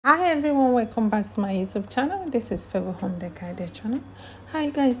Hi everyone, welcome back to my YouTube channel. This is Favour Home Decor channel. How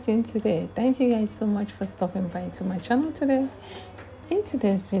you guys doing today? Thank you guys so much for stopping by to my channel today. In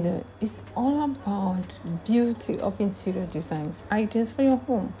today's video, it's all about beauty of interior designs, ideas for your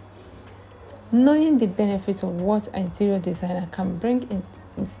home. Knowing the benefits of what an interior designer can bring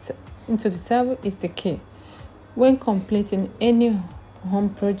into the table is the key. When completing any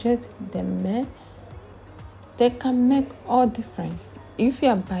home project, they can make all difference. If you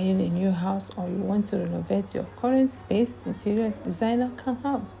are buying a new house or you want to renovate your current space, interior designer can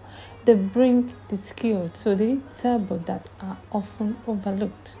help. They bring the skill to the table that are often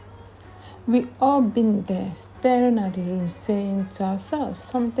overlooked. We all been there, staring at the room, saying to ourselves,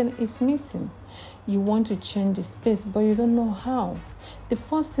 something is missing. You want to change the space, but you don't know how. The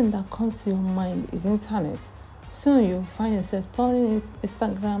first thing that comes to your mind is internet. Soon you'll find yourself turning it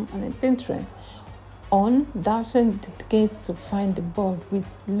Instagram and Pinterest on doubting the gates to find the board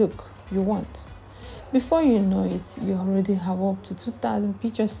with look you want. Before you know it, you already have up to 2,000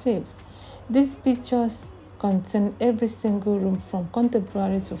 pictures saved. These pictures contain every single room from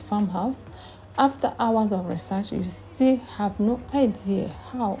contemporary to farmhouse. After hours of research, you still have no idea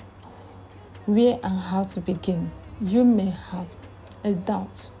how, where and how to begin. You may have a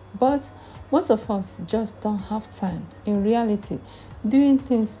doubt, but most of us just don't have time. In reality, doing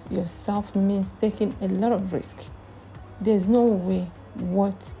things yourself means taking a lot of risk. There's no way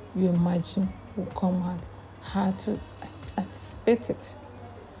what you imagine will come out how to anticipate it.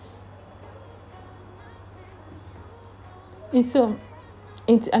 And so,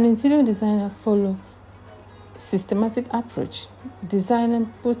 an interior designer follows a systematic approach. Designer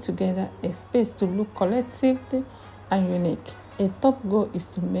put together a space to look collectively and unique. A top goal is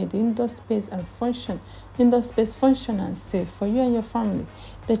to make the indoor space function and safe for you and your family.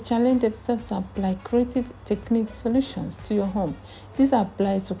 They challenge themselves to apply creative technique solutions to your home. These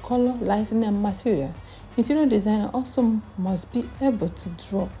apply to color, lighting, and material. Interior designer also must be able to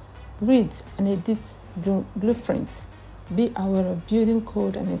draw, read, and edit blueprints. Be aware of building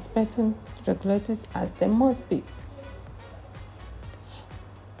code and inspecting regulators as they must be.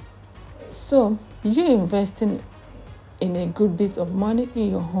 So, you investing in a good bit of money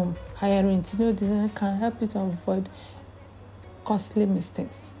in your home. Hiring interior designer can help you to avoid costly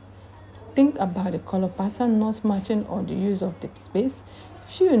mistakes. Think about the color pattern not matching or the use of the space.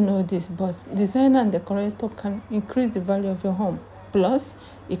 Few know this, but designer and decorator can increase the value of your home. Plus,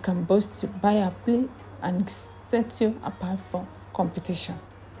 it can boost your buyer play and set you apart from competition.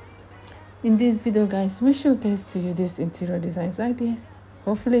 In this video, guys, we showcase to you these interior designs ideas.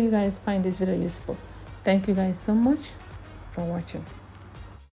 Hopefully, you guys find this video useful. Thank you guys so much for watching.